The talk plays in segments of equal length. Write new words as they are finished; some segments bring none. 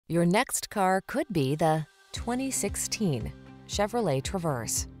Your next car could be the 2016 Chevrolet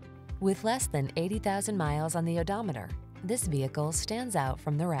Traverse. With less than 80,000 miles on the odometer, this vehicle stands out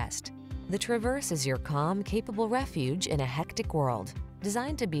from the rest. The Traverse is your calm, capable refuge in a hectic world.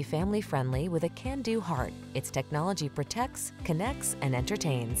 Designed to be family-friendly with a can-do heart, its technology protects, connects, and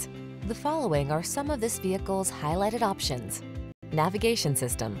entertains. The following are some of this vehicle's highlighted options: navigation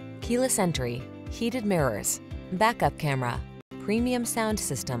system, keyless entry, heated mirrors, backup camera, premium sound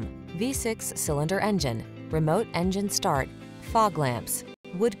system, V6 cylinder engine, remote engine start, fog lamps,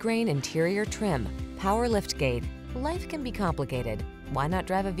 wood grain interior trim, power liftgate. Life can be complicated. Why not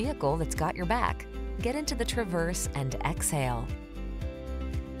drive a vehicle that's got your back? Get into the Traverse and exhale.